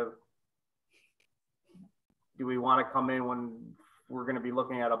perspective, do we want to come in when we're going to be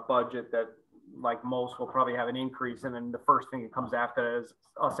looking at a budget that, like most, will probably have an increase, and then the first thing that comes after is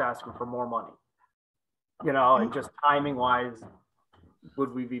us asking for more money? And just timing wise,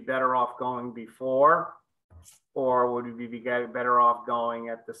 would we be better off going before, or would we be better off going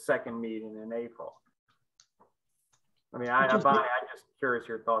at the second meeting in April? I mean, I'm just curious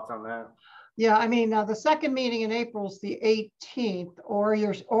your thoughts on that. Yeah, I mean, the second meeting in April is the 18th, or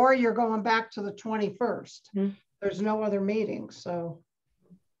you're going back to the 21st. Mm-hmm. There's no other meetings, so.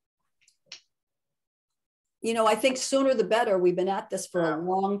 I think sooner the better. We've been at this for a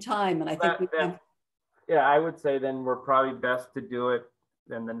long time, and I think yeah, I would say then we're probably best to do it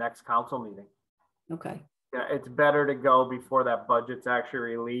in the next council meeting. Okay. Yeah, it's better to go before that budget's actually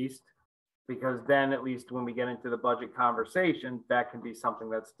released, because then at least when we get into the budget conversation, that can be something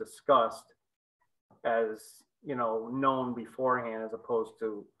that's discussed as, known beforehand, as opposed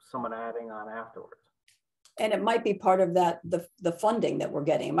to someone adding on afterwards. And it might be part of that, the funding that we're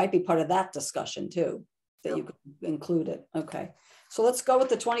getting. It might be part of that discussion too, that you could include it. Okay. So let's go with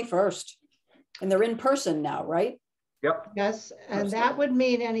the 21st. And they're in person now, right? Yep. Yes. And that would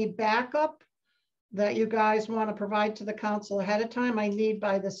mean any backup that you guys want to provide to the council ahead of time, I need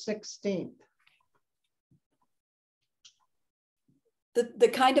by the 16th. The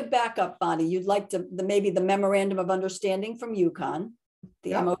kind of backup, Bonnie, you'd like to, maybe the memorandum of understanding from Yukon,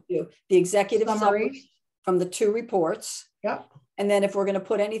 the MOU, the executive summary from the 2 reports. Yep. And then if we're going to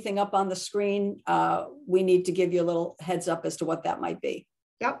put anything up on the screen, we need to give you a little heads up as to what that might be.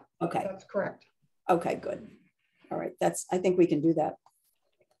 Yep. Okay. That's correct. Okay, good. All right. I think we can do that.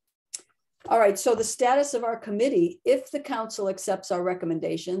 All right. So the status of our committee, if the council accepts our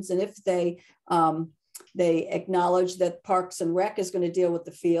recommendations, and if they acknowledge that Parks and Rec is going to deal with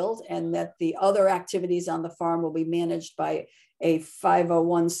the field, and that the other activities on the farm will be managed by a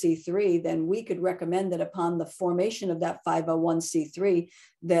 501c3, then we could recommend that upon the formation of that 501c3,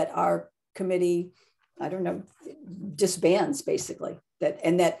 that our committee, I don't know, disbands basically.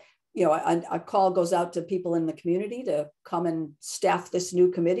 That you know, a call goes out to people in the community to come and staff this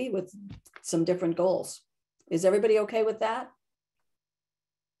new committee with some different goals. Is everybody okay with that?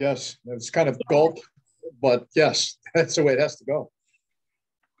 Yes, it's kind of gulp, but yes, that's the way it has to go.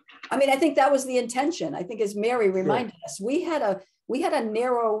 I mean, I think that was the intention. I think, as Mary reminded us, we had a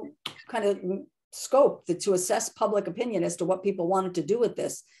narrow kind of scope to assess public opinion as to what people wanted to do with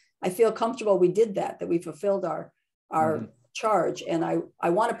this. I feel comfortable we did that we fulfilled our charge. And I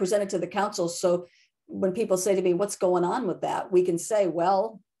want to present it to the council. So when people say to me, what's going on with that? We can say,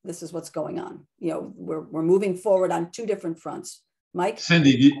 well, this is what's going on. You know, we're moving forward on two different fronts. Mike?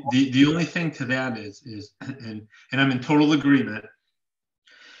 Cindy, the only thing to that is and I'm in total agreement,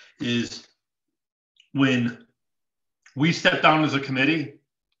 is when we step down as a committee,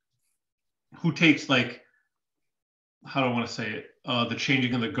 who takes, like, how do I want to say it, the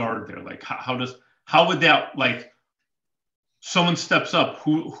changing of the guard there? Like, how would that, like, someone steps up,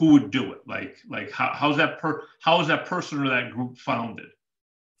 who would do it? Like how is that person or that group founded?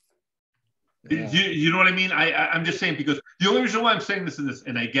 Yeah. You know what I mean? I'm just saying, because the only reason why I'm saying this is this,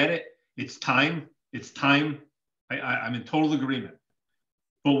 and I get it, it's time. I'm in total agreement.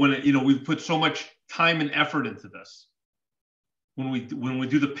 But when we've put so much time and effort into this, when we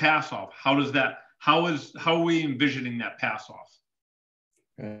do the pass off, how are we envisioning that pass off?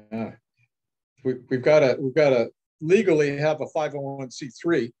 We've got to legally have a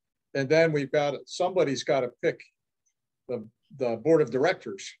 501c3, and then somebody's got to pick the board of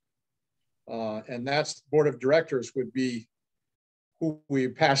directors, and that's board of directors would be who we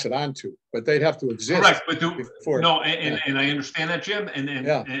pass it on to, but they'd have to exist. Correct, but and I understand that, Jim, and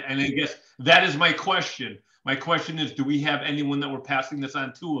I guess that is my question. My question is, do we have anyone that we're passing this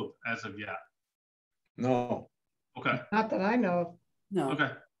on to as of yet? No. Okay. Not that I know of. No.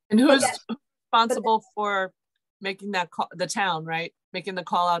 Okay. And who's responsible for making that call? The town, right? Making the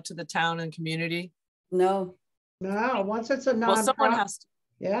call out to the town and community? No. Once it's a non-profit. Well, someone has to.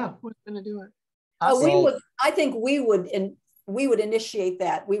 Yeah. Who's going to do it? I think we would initiate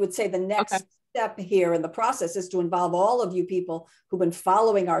that. We would say the next step here in the process is to involve all of you people who've been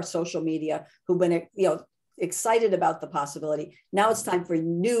following our social media, who've been, excited about the possibility. Now it's time for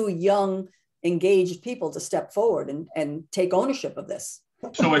new, young, engaged people to step forward and take ownership of this.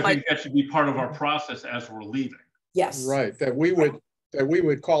 So I think that should be part of our process as we're leaving. Yes. Right. That we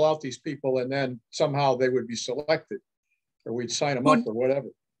would call out these people, and then somehow they would be selected, or we'd sign them up or whatever.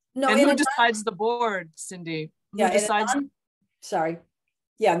 No. And who decides the board, Cindy? Who decides? Sorry.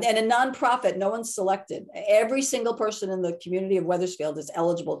 Yeah, and a nonprofit, no one's selected. Every single person in the community of Wethersfield is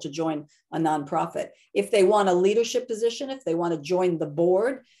eligible to join a nonprofit. If they want a leadership position, if they want to join the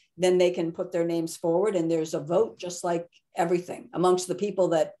board, then they can put their names forward, and there's a vote, just like everything, amongst the people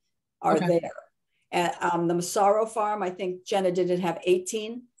that are there. And the Massaro Farm, I think Jenna did it have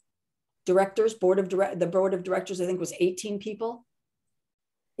 18 directors. The board of directors, I think, was 18 people.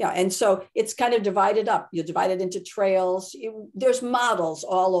 Yeah, and so it's kind of divided up. You divide it into trails. There's models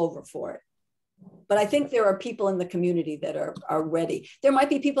all over for it. But I think there are people in the community that are ready. There might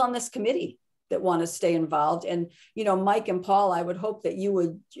be people on this committee that want to stay involved. And, Mike and Paul, I would hope that you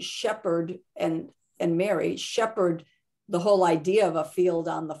would shepherd, and Mary, shepherd the whole idea of a field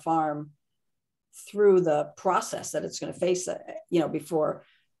on the farm through the process that it's going to face, before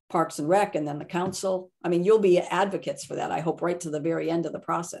Parks and Rec and then the council. I mean, you'll be advocates for that, I hope, right to the very end of the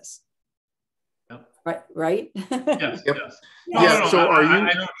process. Yep. Right? Yes. Yep. Yes. No, so are you? I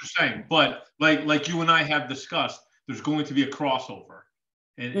know what you're saying, but like you and I have discussed, there's going to be a crossover.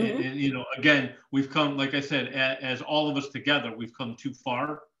 And, and again, we've come, like I said, as all of us together, we've come too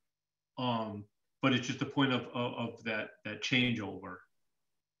far. But it's just a point of that changeover.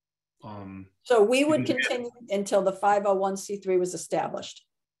 So we would continue until the 501c3 was established.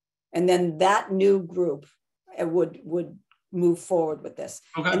 And then that new group would move forward with this.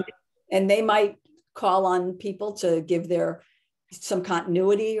 Okay. And they might call on people to give some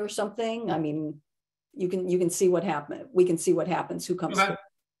continuity or something. I mean, you can see what happens. We can see what happens, who comes. Okay.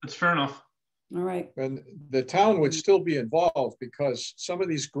 That's fair enough. All right. And the town would still be involved, because some of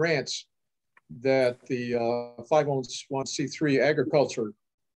these grants that the 501c3 agriculture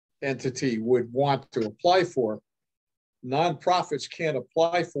entity would want to apply for, nonprofits can't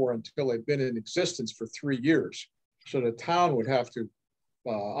apply for until they've been in existence for 3 years. So the town would have to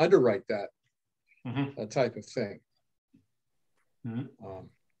underwrite that type of thing.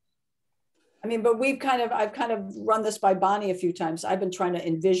 I mean, but I've kind of run this by Bonnie a few times. I've been trying to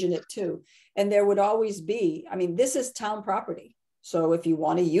envision it too. And there would always be, I mean, this is town property. So if you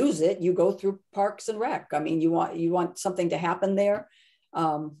want to use it, you go through Parks and Rec. I mean, you want something to happen there.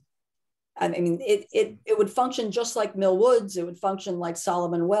 I mean, it would function just like Mill Woods. It would function like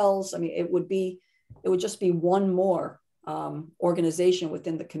Solomon Wells. I mean, it would just be one more organization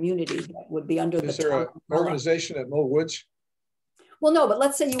within the community that would be under the. Is there an organization at Mill Woods? Well, no, but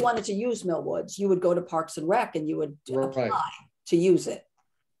let's say you wanted to use Mill Woods, you would go to Parks and Rec and you would apply to use it.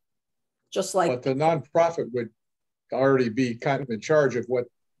 Just like. But the nonprofit would already be kind of in charge of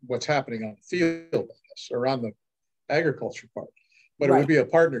what's happening on the field, I guess, or on the agriculture part. But it would be a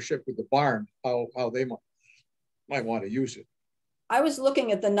partnership with the barn, how they might want to use it. I was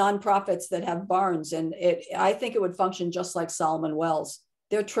looking at the nonprofits that have barns, and I think it would function just like Solomon Wells.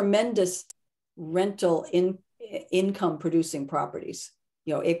 They're tremendous rental income producing properties.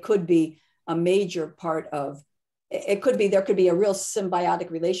 You know, it could be a major part of, there could be a real symbiotic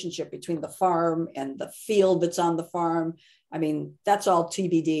relationship between the farm and the field that's on the farm. I mean, that's all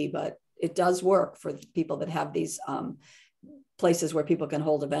TBD, but it does work for people that have these places where people can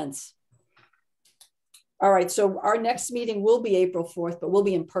hold events. All right, so our next meeting will be April 4th, but we'll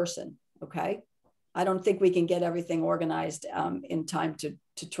be in person, okay? I don't think we can get everything organized in time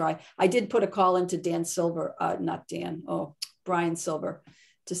to try. I did put a call into Dan Silver, Brian Silver,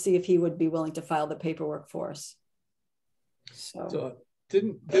 to see if he would be willing to file the paperwork for us. So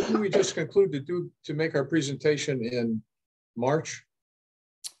didn't we just conclude to make our presentation in March?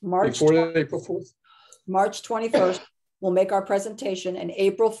 Before April 4th? March 21st, we'll make our presentation, and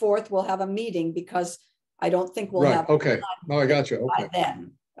April 4th, we'll have a meeting because I don't think we'll have. Okay. No, I got you. Okay. By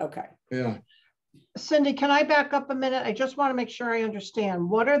then. Okay. Yeah. Cindy, can I back up a minute? I just want to make sure I understand.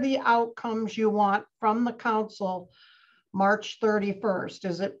 What are the outcomes you want from the council March 31st?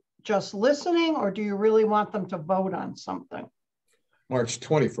 Is it just listening, or do you really want them to vote on something? March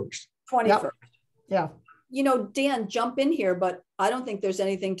 21st. 21st. Yep. Yeah. You know, Dan, jump in here, but I don't think there's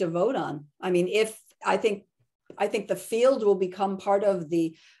anything to vote on. I mean, I think the field will become part of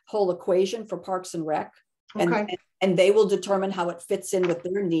the whole equation for Parks and Rec. Okay. And they will determine how it fits in with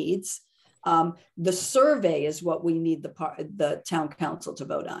their needs. The survey is what we need the town council to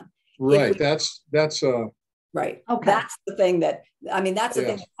vote on. Right. That's right. Okay. That's the thing that, I mean, that's the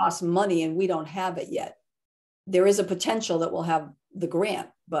thing that costs money and we don't have it yet. There is a potential that we'll have the grant,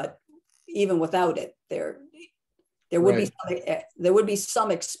 but even without it, there would be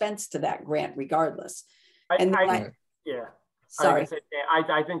some expense to that grant regardless. Sorry.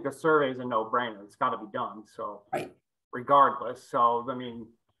 I think the survey is a no-brainer. It's got to be done. So regardless. So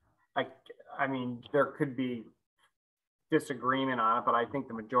I mean, there could be disagreement on it, but I think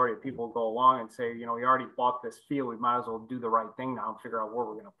the majority of people go along and say, you know, we already bought this field. We might as well do the right thing now and figure out where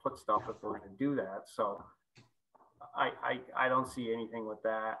we're going to put stuff if we're going to do that. So I don't see anything with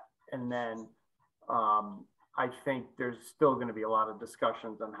that. And then I think there's still going to be a lot of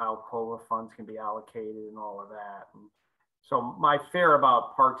discussions on how COLA funds can be allocated and all of that. And so my fear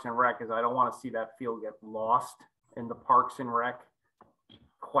about Parks and Rec is I don't want to see that field get lost in the Parks and Rec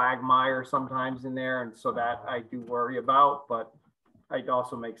quagmire sometimes in there. And so that I do worry about, but it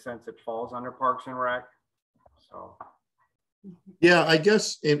also makes sense it falls under Parks and Rec. So. Yeah, I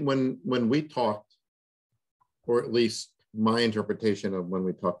guess when we talked, or at least my interpretation of when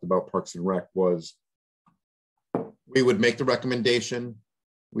we talked about Parks and Rec was we would make the recommendation,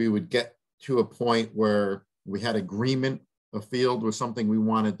 we would get to a point where we had agreement, a field was something we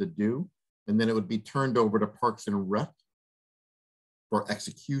wanted to do, and then it would be turned over to Parks and Rec for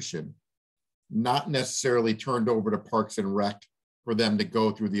execution, not necessarily turned over to Parks and Rec for them to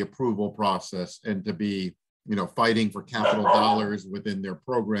go through the approval process and to be, you know, fighting for capital dollars within their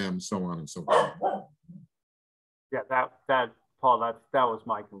program, so on and so forth. Yeah, that Paul, that was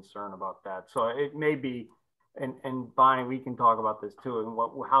my concern about that. So it may be, and Bonnie, we can talk about this too, and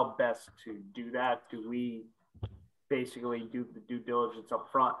how best to do that. Do we basically do the due diligence up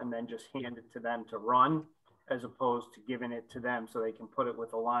front and then just hand it to them to run, as opposed to giving it to them so they can put it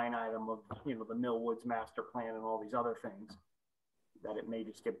with a line item of, you know, the Mill Woods master plan and all these other things, that it may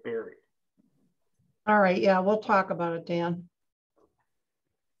just get buried. All right, yeah, we'll talk about it, Dan.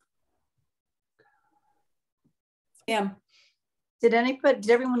 Yeah. Did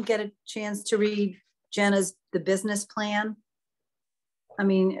everyone get a chance to read Jenna's The Business Plan? I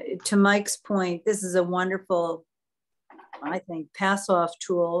mean, to Mike's point, this is a wonderful, I think, pass-off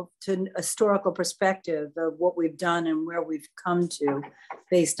tool to historical perspective of what we've done and where we've come to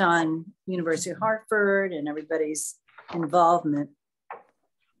based on University of Hartford and everybody's involvement.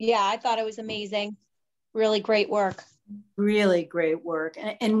 Yeah, I thought it was amazing. Really great work. Really great work.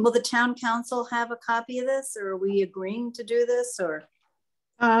 And will the town council have a copy of this, or are we agreeing to do this, or?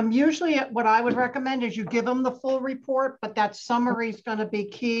 Usually what I would recommend is you give them the full report, but that summary is going to be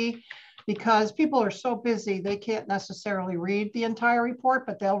key. because people are so busy, they can't necessarily read the entire report,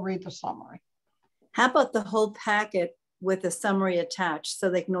 but they'll read the summary. How about the whole packet with a summary attached so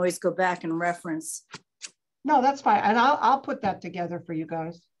they can always go back and reference? No, that's fine. And I'll put that together for you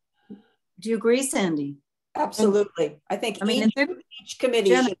guys. Do you agree, Sandy? Absolutely. I think each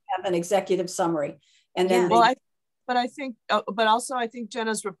committee should have an executive summary. And then but also I think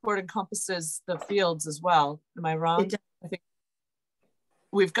Jenna's report encompasses the fields as well. Am I wrong? I think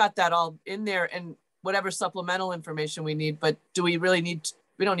we've got that all in there and whatever supplemental information we need, but do we really need,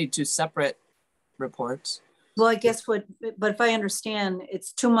 we don't need two separate reports. Well, I guess but if I understand,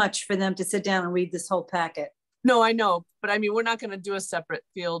 it's too much for them to sit down and read this whole packet. No, I know, but I mean, we're not going to do a separate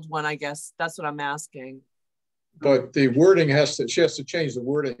field one, I guess. That's what I'm asking. But the wording she has to change the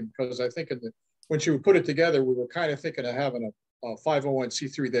wording, because I think when she would put it together, we were kind of thinking of having a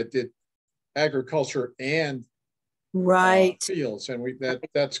 501c3 that did agriculture and fields, and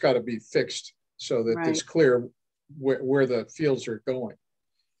that's got to be fixed so that it's clear where the fields are going.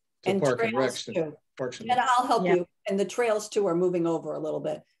 And Park and Rec. And I'll help you. And the trails too are moving over a little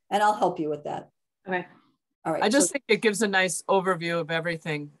bit, and I'll help you with that. Okay. All right. I just think it gives a nice overview of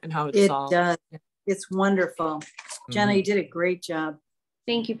everything and how it's solved. It does. It's wonderful. Jenna, you did a great job.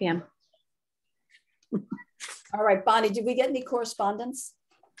 Thank you, Pam. All right, Bonnie, did we get any correspondence?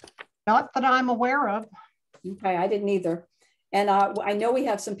 Not that I'm aware of. Okay, I didn't either. And I know we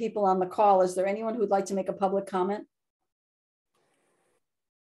have some people on the call. Is there anyone who'd like to make a public comment?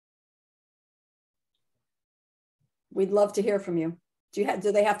 We'd love to hear from you. Do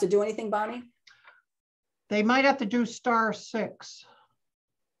they have to do anything, Bonnie? They might have to do *6.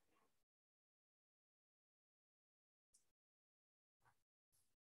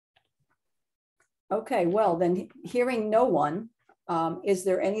 Okay, well then, hearing no one, is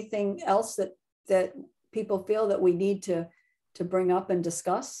there anything else that people feel that we need to bring up and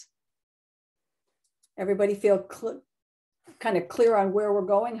discuss? Everybody feel kind of clear on where we're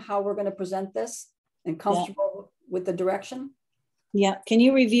going, how we're going to present this, and comfortable with the direction? Yeah. Can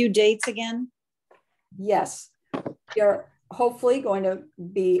you review dates again? Yes. You're hopefully going to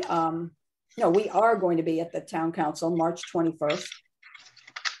be, we are going to be at the Town Council March 21st.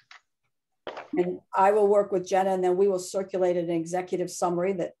 And I will work with Jenna, and then we will circulate an executive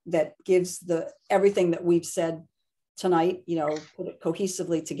summary that gives everything that we've said tonight, put it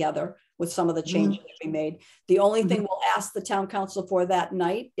cohesively together with some of the changes that we made. The only thing we'll ask the Town Council for that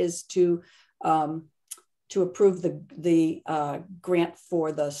night is to approve the grant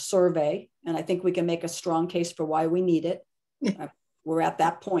for the survey. And I think we can make a strong case for why we need it. We're at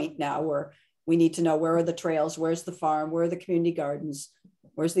that point now where we need to know where are the trails, where's the farm, where are the community gardens,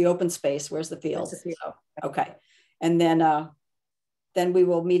 where's the open space, where's the field? So, okay. And then we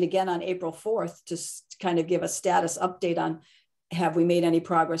will meet again on April 4th to kind of give a status update on, have we made any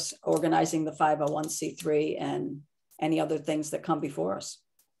progress organizing the 501c3 and any other things that come before us?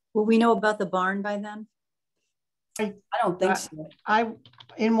 Will we know about the barn by then? I don't think so.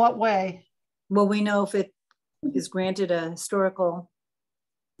 In what way? Will we know if it is granted a historical?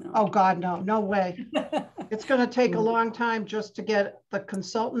 No. Oh God, no way. It's going to take a long time just to get the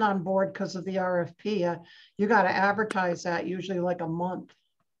consultant on board because of the RFP. You got to advertise that usually like a month.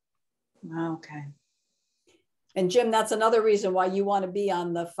 Okay. And Jim, that's another reason why you want to be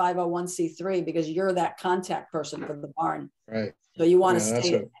on the 501c3, because you're that contact person for the barn. Right. So you want to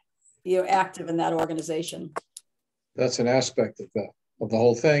stay you're active in that organization. That's an aspect of the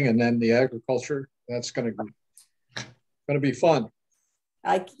whole thing. And then the agriculture, that's going to be fun.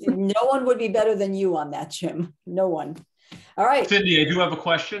 No one would be better than you on that, Jim. No one. All right. Cindy, I do have a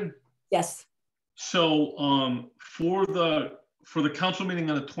question. Yes. So for the council meeting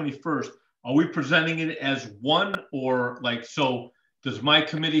on the 21st, are we presenting it as one, or so does my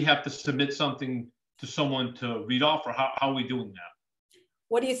committee have to submit something to someone to read off, or how are we doing that?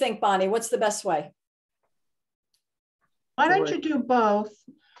 What do you think, Bonnie? What's the best way? Why don't you do both?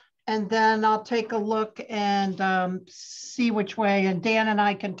 And then I'll take a look and see which way, and Dan and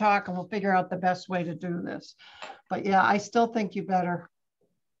I can talk and we'll figure out the best way to do this. But yeah, I still think you better.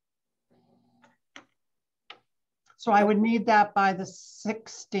 So I would need that by the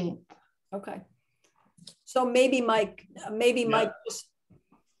 16th. Okay. So maybe Mike just.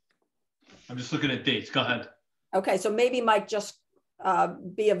 I'm just looking at dates. Go ahead. Okay, so maybe Mike just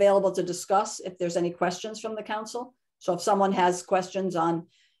be available to discuss if there's any questions from the council. So if someone has questions on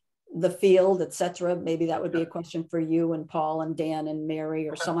the field, etc., maybe that would be a question for you and Paul and Dan and Mary,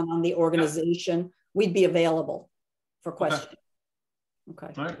 or someone on the organization. We'd be available for questions.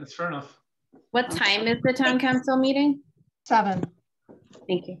 Okay. All right, that's fair enough. What time is the town council meeting? 7.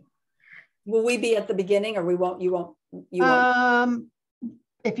 Thank you. Will we be at the beginning, or we won't? You won't.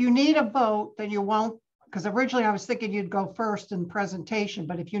 if you need a vote, then you won't, because originally I was thinking you'd go first in presentation,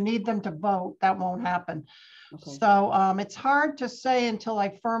 but if you need them to vote, that won't happen. Okay. So it's hard to say until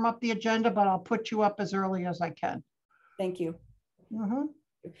I firm up the agenda, but I'll put you up as early as I can. Thank you. Mm-hmm.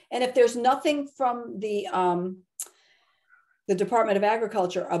 And if there's nothing from the Department of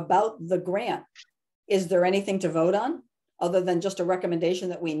Agriculture about the grant, is there anything to vote on other than just a recommendation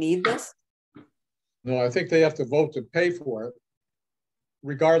that we need this? No, I think they have to vote to pay for it,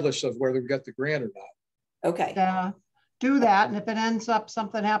 regardless of whether we get the grant or not. Okay. Do that. And if it ends up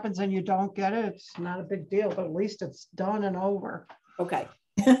something happens and you don't get it, it's not a big deal, but at least it's done and over. Okay.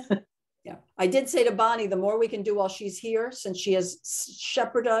 Yeah. I did say to Bonnie, the more we can do while she's here, since she has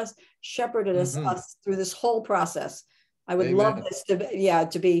shepherded us through this whole process. I would love this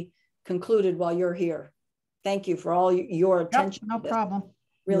to be concluded while you're here. Thank you for all your attention. No problem.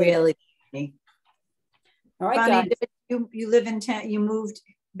 Really. All right, Bonnie, guys. you live in town, you moved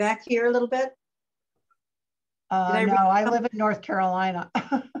back here a little bit? No, I live in North Carolina.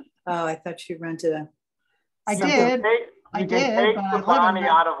 Oh, I thought you rented a. I did. You can take the Bonnie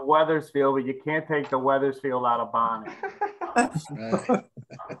out of Weathersfield, but you can't take the Weathersfield out of Bonnie.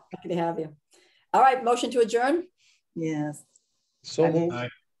 Happy to have you. All right, motion to adjourn? Yes. So moved.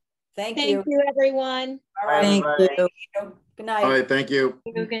 Thank you. Thank you, everyone. All right. Thank you. Good night. All right, thank you.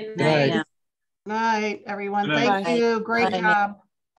 Good night. night. Night, everyone. Good night. Thank you. Great job.